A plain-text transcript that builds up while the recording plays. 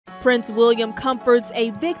Prince William comforts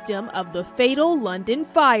a victim of the fatal London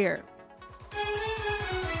fire.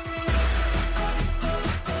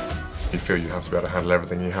 You feel you have to be able to handle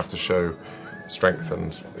everything. You have to show strength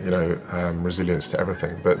and, resilience to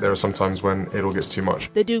everything. But there are some times when it all gets too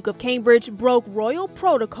much. The Duke of Cambridge broke royal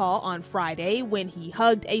protocol on Friday when he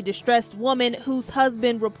hugged a distressed woman whose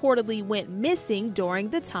husband reportedly went missing during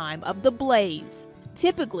the time of the blaze.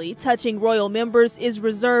 Typically, touching royal members is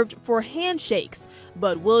reserved for handshakes,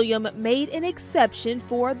 but William made an exception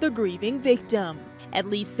for the grieving victim. At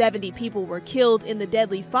least 70 people were killed in the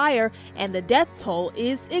deadly fire, and the death toll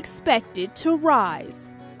is expected to rise.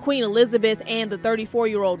 Queen Elizabeth and the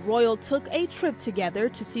 34-year-old royal took a trip together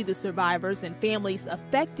to see the survivors and families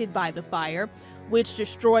affected by the fire, which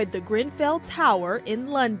destroyed the Grenfell Tower in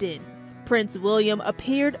London. Prince William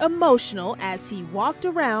appeared emotional as he walked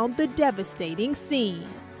around the devastating scene.